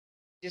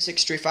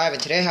635,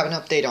 and today I have an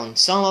update on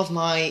some of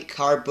my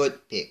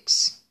carboot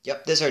picks.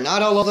 Yep, these are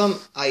not all of them.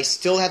 I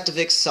still have to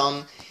fix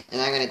some,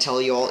 and I'm going to tell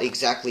you all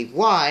exactly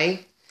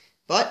why.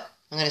 But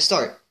I'm going to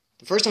start.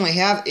 The first one I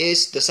have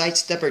is the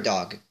sidestepper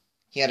dog.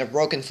 He had a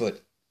broken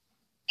foot.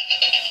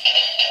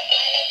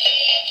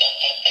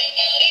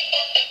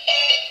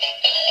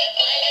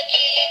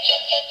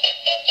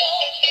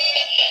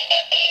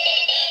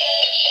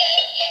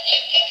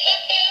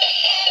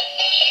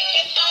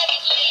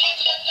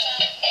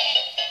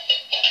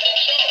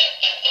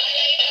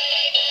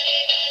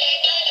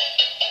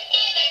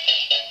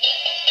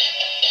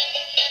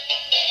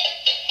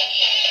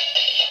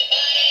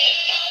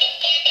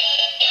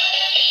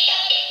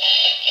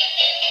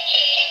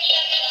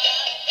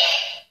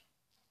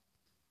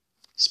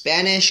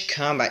 Spanish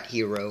combat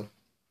hero.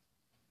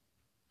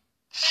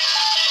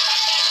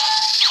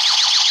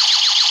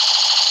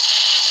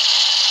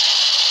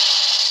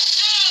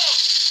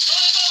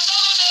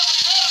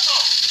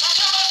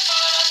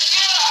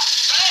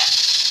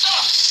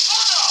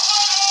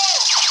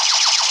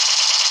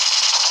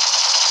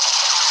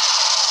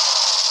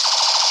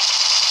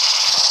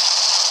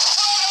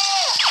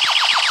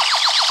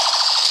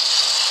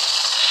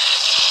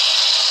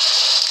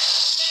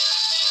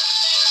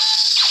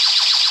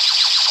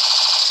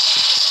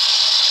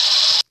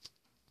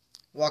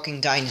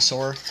 Walking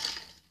dinosaur.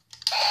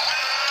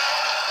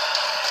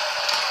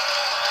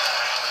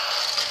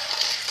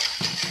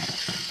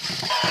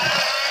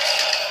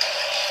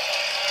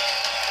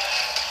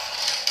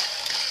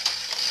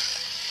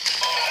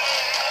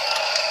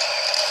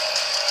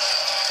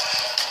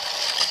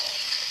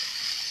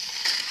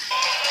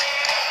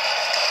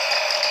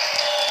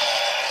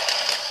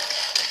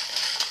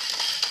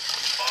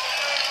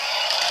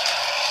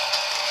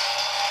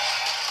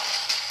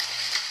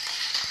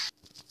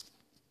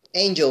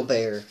 Angel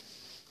bear.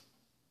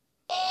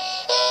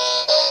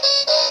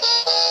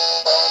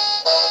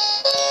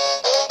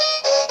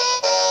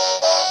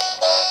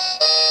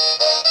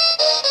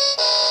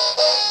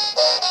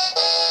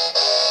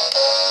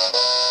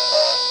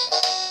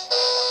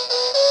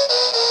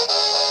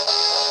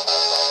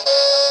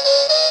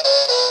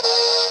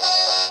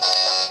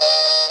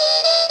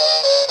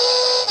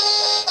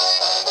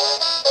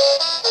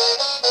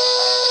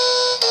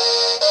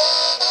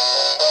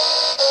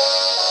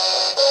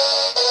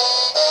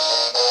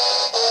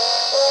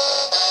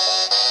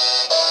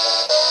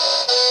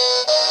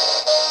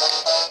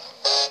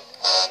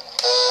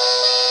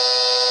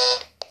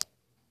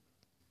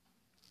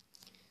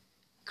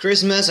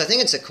 Christmas, I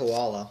think it's a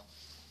koala.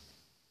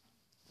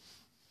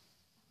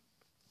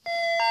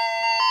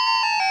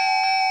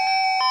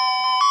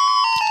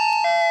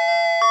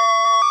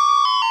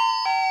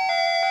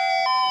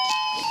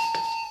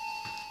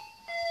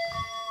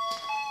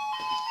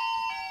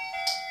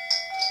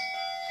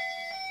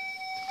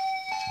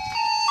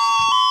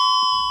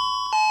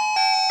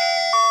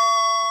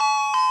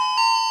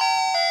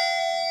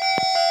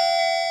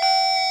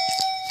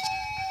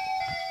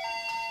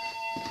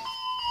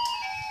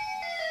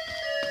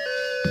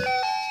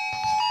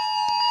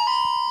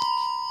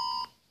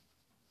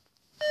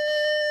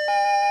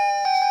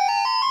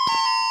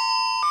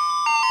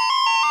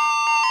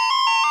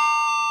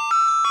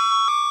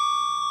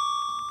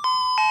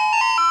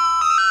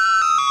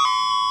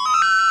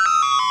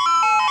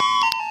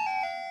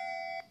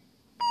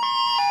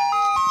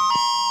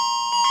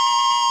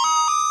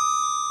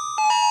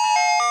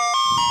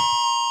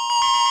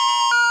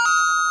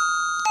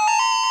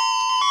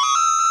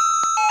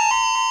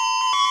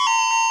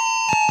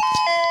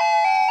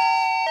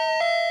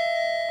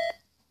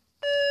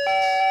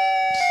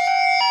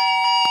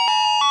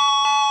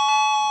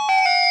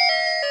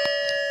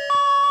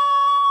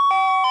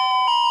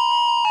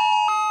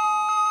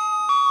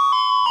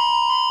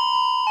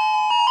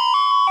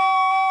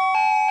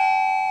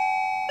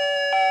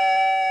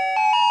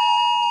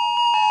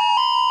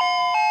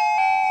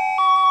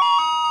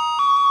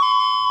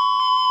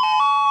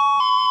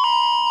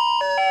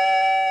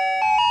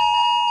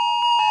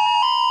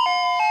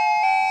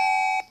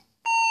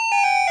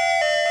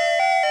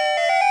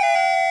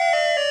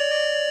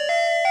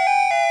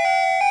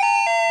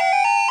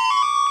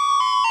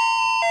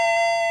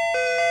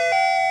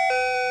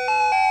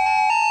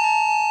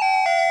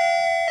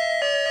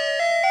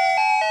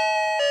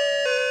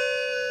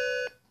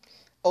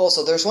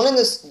 Also, there's one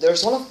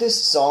of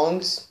these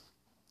songs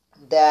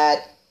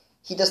that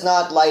he does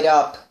not light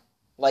up,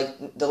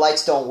 like the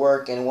lights don't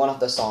work in one of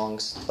the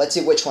songs. Let's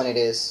see which one it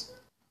is.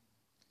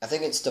 I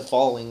think it's the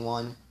following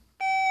one.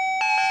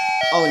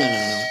 Oh,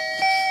 no.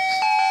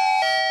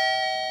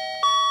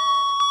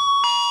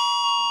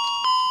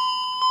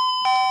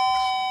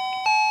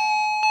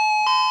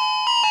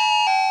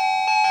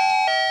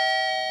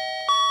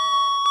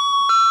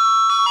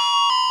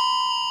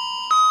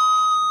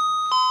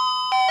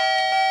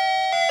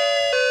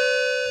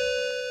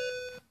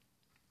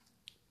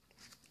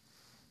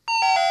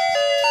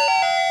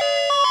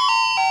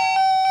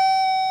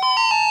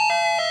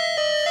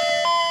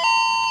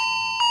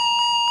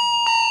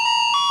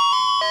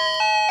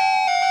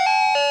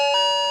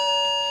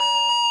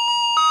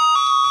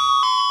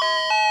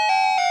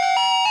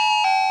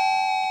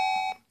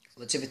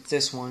 Let's see if it's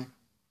this one.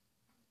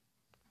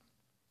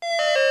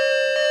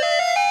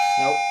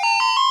 Nope.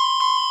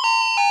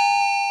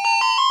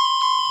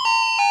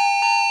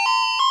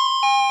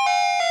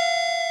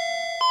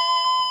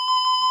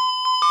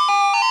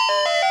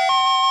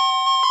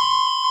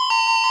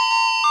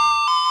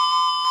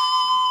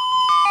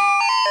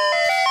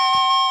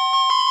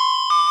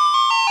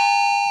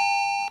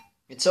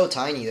 It's so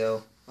tiny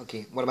though.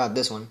 Okay, what about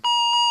this one?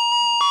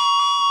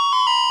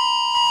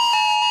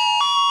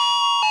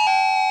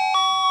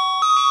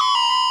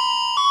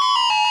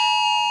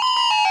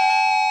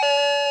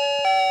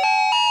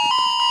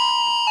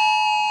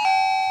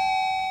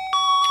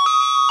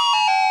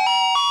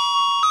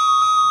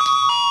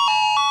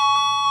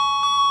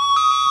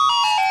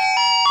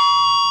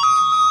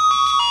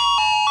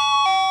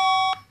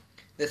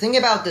 The thing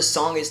about this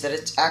song is that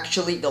it's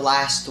actually the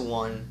last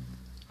one.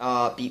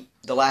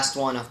 The last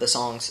one of the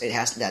songs. It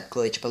has that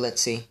glitch, but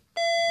let's see.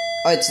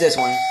 Oh, it's this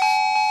one.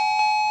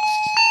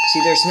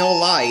 See, there's no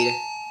light.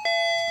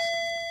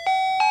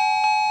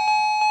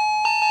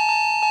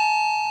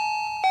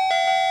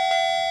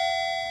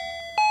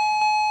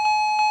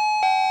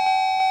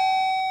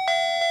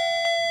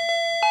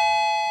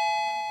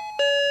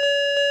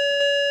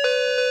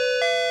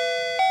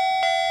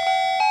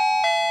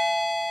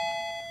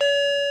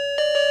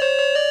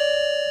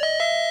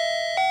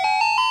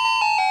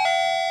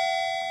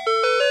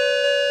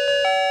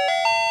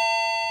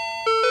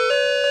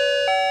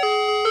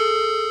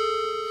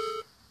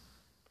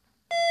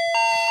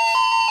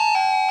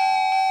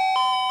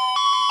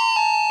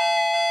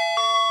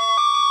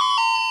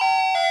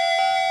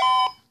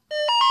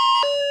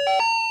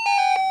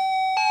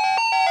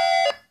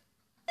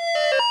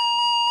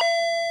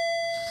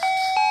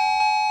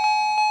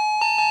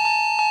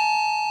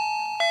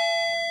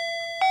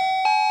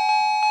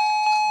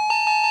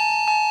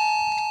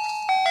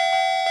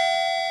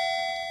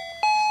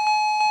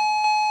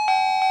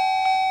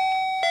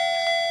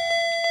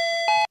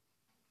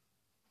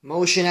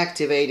 Motion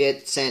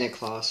activated Santa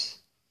Claus.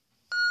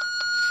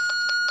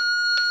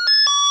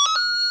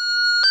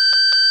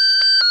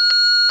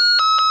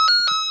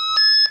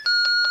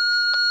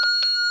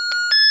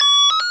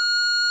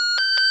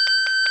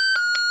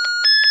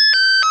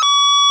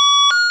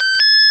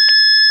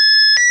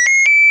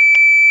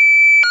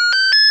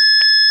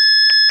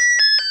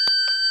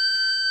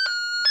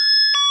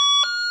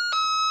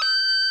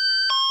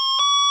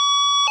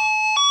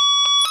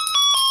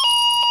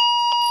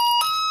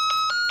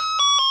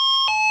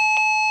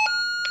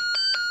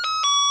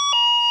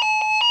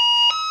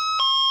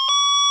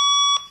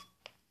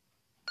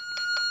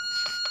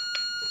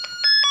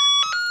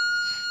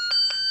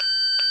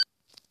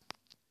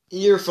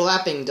 Ear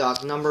flapping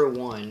duck number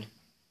 1.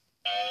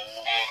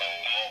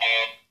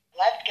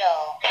 Let's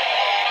go.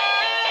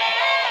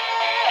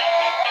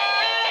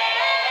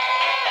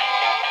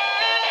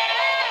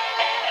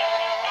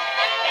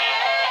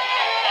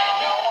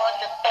 Don't want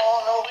you for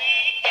the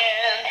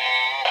weekend.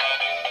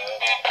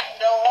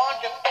 Don't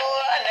want you for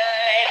a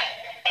night.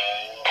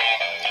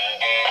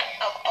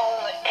 I'm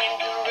only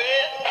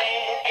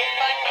interested if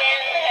I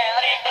can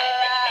have it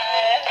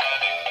alive.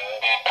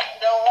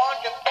 Don't want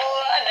you for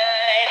a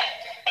night.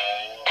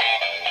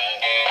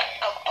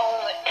 I'm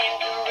only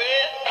interested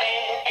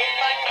if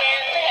I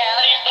can have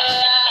it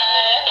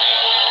alive.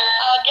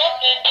 I'll get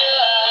to do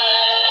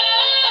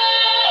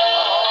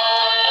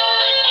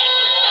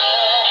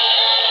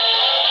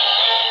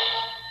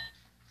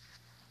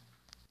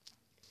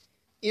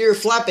it. Ear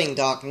flapping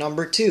duck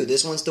number 2.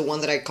 This one's the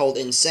one that I called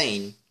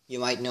insane. You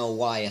might know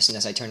why as soon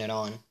as I turn it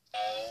on.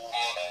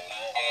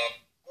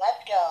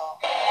 Let's go.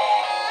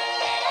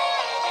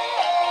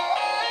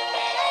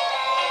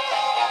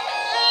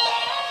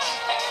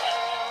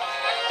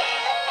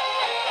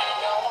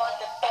 Don't want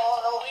you for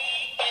the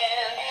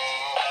weekend.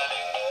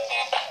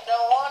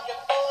 Don't want you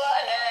for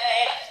a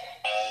night.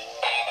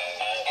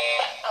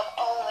 I'm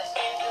only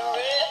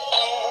interested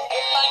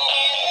if I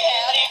can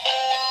have it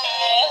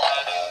alive.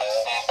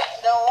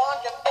 Don't want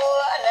you for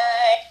a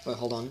night. Wait,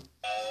 hold on.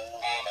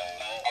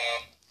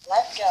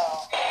 Let's go.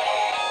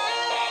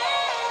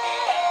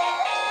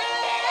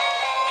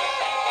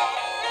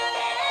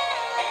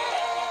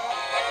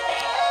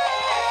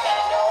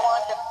 Don't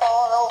want you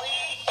for the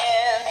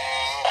weekend.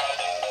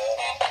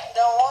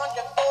 Don't want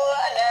you for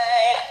a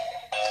night.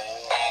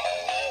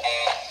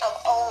 I'm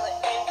only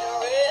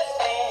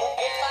interested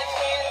if I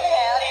can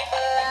have it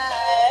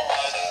alive.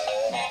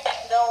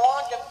 Don't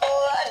want you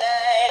for a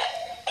night.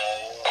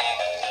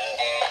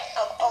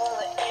 I'm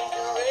only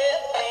interested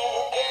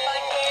if I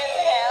can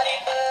have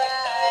it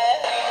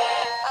alive.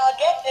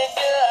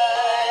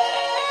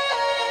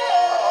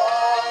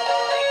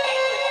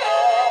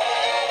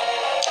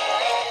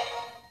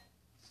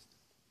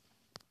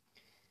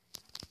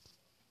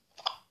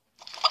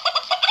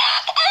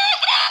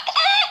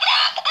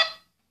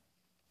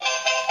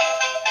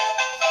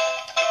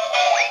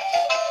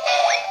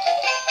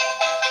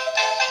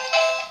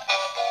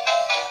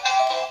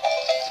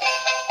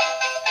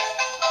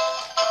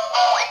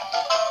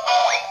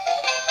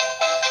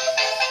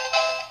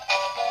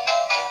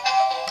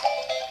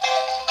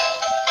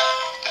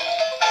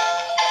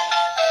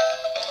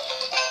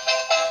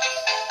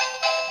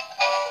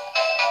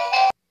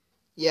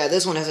 Yeah,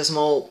 this one has a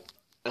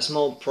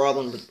small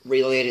problem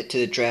related to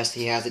the dress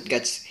he has. It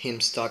gets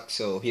him stuck,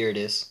 so here it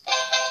is.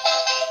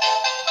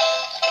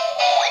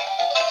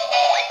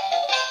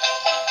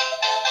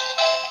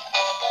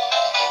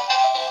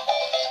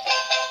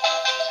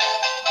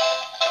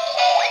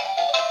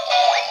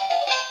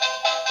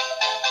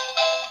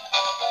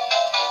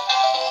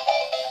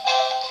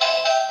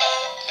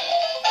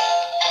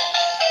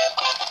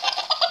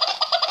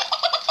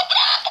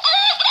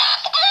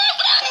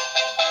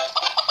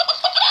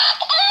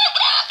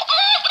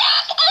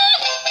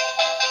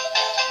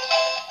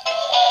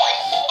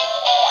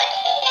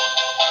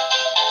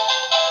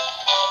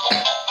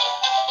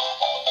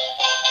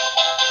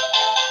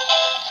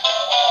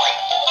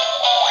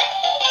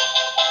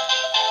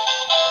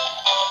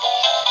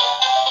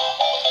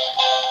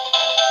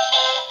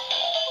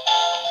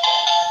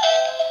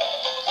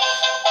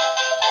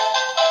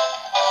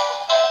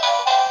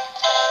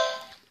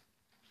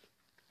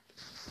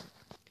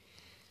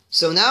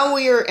 So now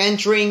we are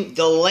entering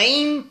the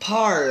lame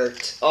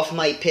part of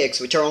my picks,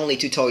 which are only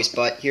 2 toys,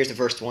 but here's the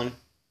first one.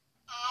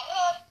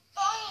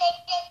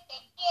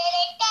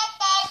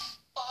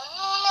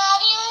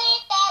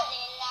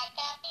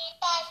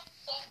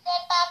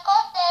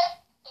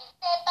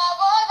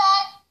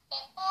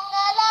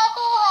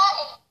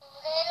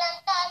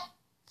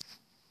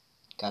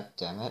 God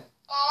damn it.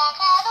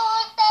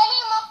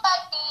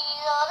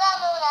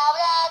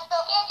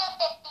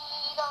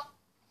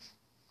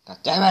 God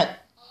damn it.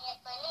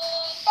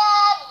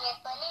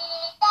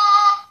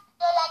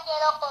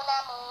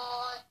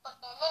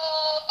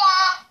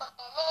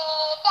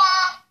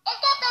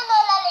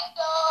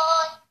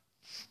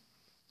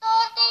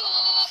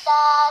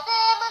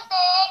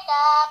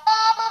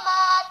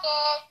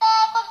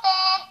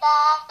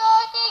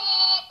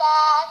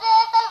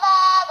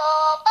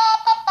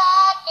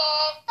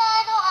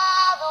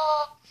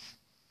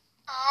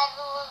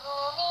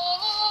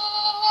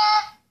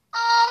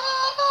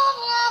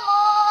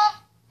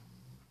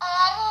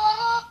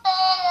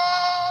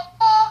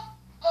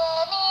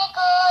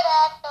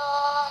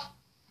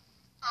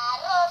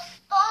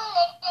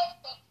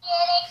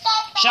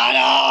 Shut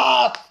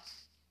up!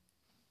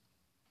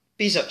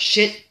 Piece of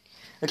shit.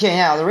 Okay,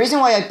 now, the reason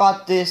why I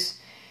bought this,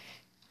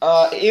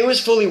 it was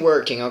fully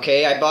working,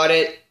 okay? I bought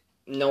it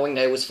knowing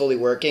that it was fully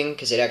working,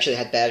 because it actually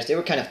had batteries. They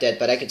were kind of dead,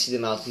 but I could see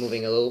them out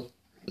moving a little.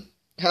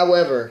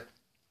 However,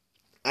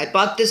 I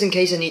bought this in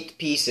case I need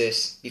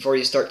pieces, before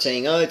you start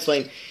saying, oh, it's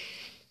lame.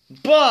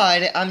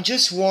 But, I'm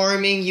just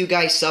warming you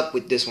guys up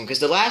with this one, because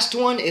the last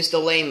one is the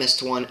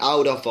lamest one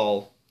out of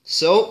all.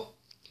 So,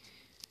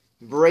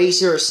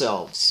 brace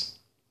yourselves.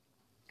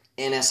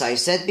 And as I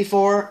said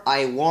before,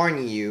 I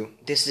warn you,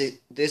 this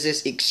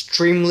is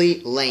extremely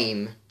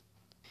lame.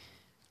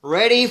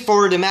 Ready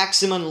for the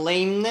maximum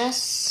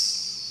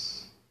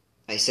lameness?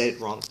 I said it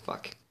wrong,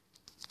 fuck.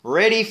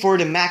 Ready for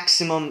the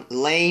maximum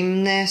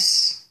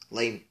lameness?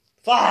 Lamest,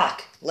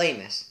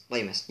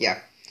 yeah.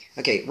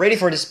 Okay, ready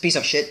for this piece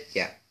of shit?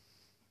 Yeah.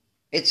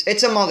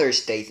 It's a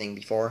Mother's Day thing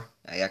before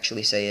I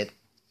actually say it.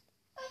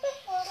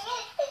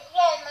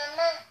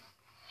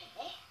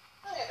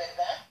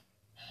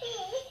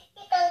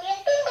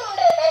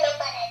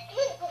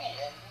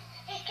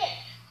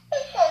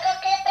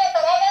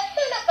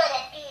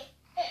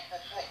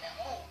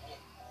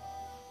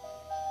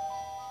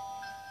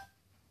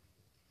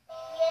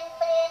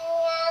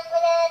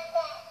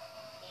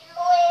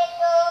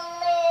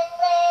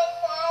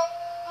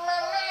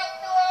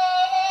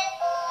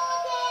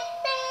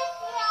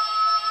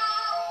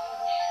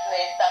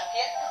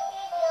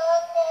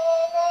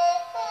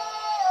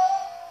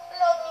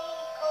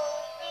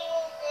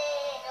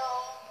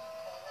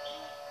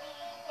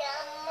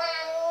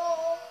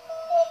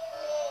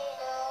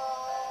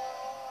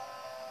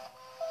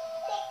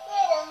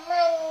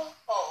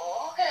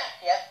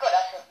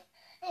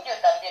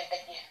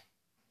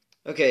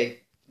 Okay,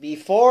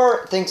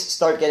 before things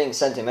start getting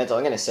sentimental,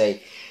 I'm gonna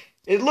say,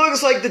 it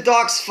looks like the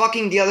dog's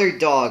fucking the other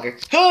dog.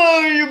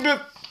 Oh,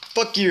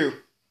 fuck you.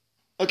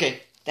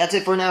 Okay, that's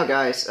it for now,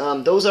 guys.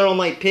 Those are all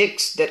my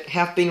picks that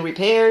have been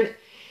repaired.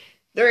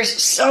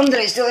 There's some that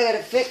I still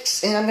gotta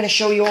fix, and I'm gonna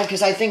show you all,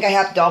 because I think I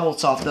have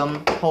doubles of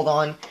them. Hold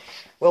on.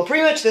 Well,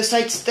 pretty much the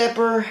side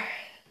stepper,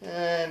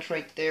 and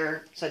right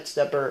there, side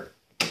stepper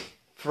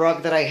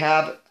frog that I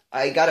have,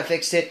 I gotta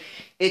fix it.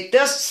 It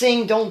does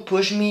sing "Don't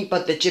Push Me,"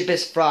 but the chip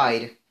is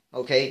fried,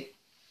 okay?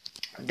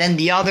 Then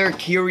the other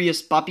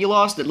curious puppy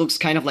loss that looks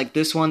kind of like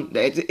this one,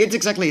 it's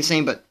exactly the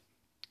same, but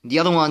the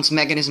other one's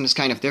mechanism is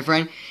kind of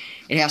different.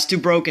 It has 2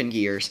 broken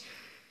gears.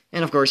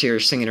 And of course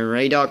here's Singing a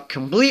Ray Dog,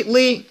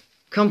 completely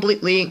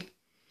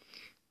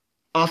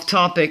off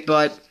topic,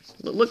 but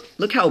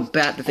look how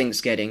bad the thing's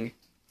getting,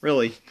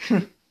 really.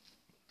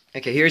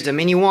 Okay, here's the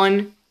mini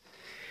one.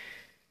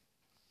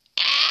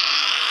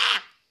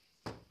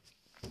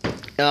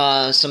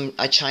 A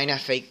China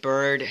fake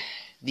bird.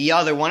 The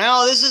other one.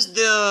 This is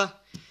the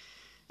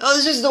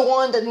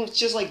one that looks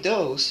just like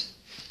those.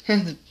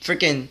 The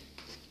freaking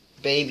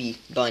baby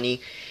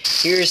bunny.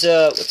 Here's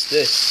what's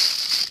this?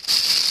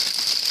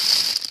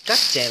 God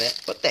damn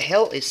it! What the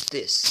hell is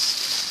this?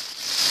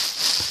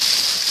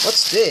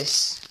 What's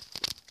this?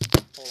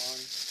 Hold on.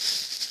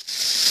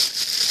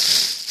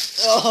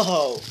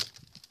 Oh!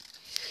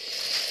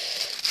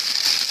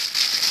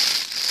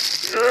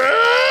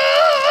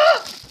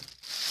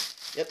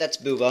 Yep, that's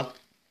Booba.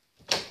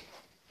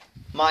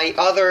 My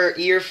other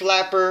ear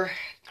flapper,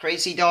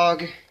 Crazy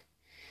Dog.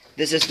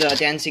 This is the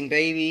Dancing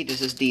Baby.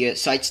 This is the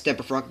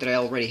Sidestepper Frog that I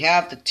already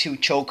have. The two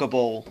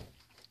chokeable,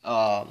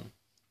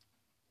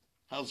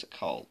 how's it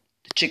called?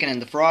 The Chicken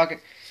and the Frog.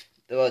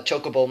 The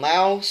chokeable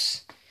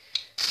mouse.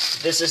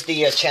 This is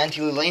the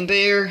Chantilly Lane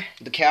Bear,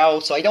 the cow.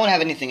 So I don't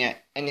have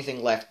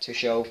anything left to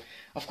show.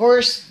 Of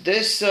course,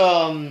 this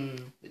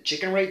the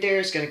chicken right there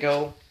is gonna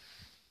go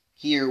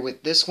here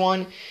with this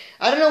one.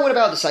 I don't know what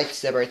about the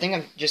Sidestepper. I think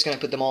I'm just gonna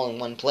put them all in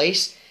one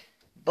place.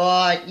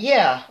 But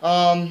yeah,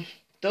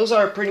 those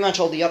are pretty much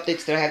all the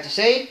updates that I have to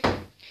say.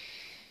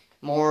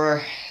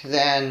 More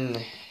than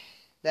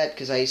that,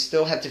 because I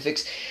still have to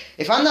fix.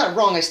 If I'm not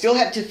wrong, I still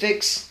have to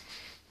fix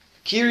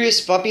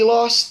Curious Puppy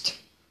Lost,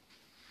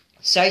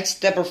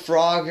 Sidestepper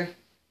Frog.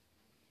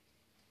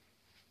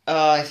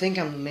 I think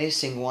I'm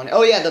missing one.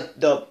 Oh yeah,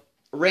 the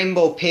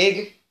Rainbow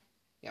Pig.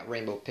 Yeah,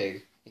 Rainbow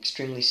Pig.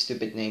 Extremely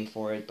stupid name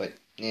for it, but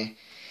eh.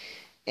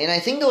 And I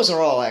think those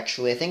are all,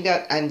 actually. I think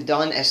that I'm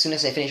done as soon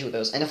as I finish with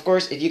those. And of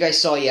course, if you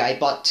guys saw, yeah, I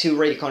bought 2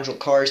 radio control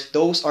cars.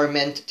 Those are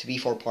meant to be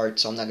 4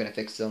 parts, so I'm not gonna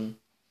fix them.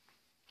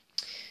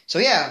 So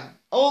yeah.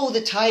 Oh,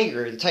 the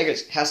tiger. The tiger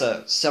has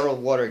several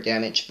water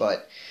damage,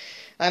 but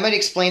I might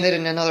explain that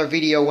in another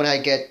video when I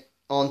get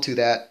onto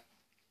that.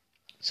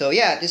 So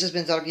yeah, this has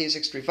been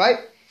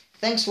Zalky635.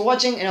 Thanks for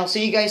watching, and I'll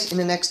see you guys in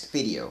the next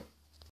video.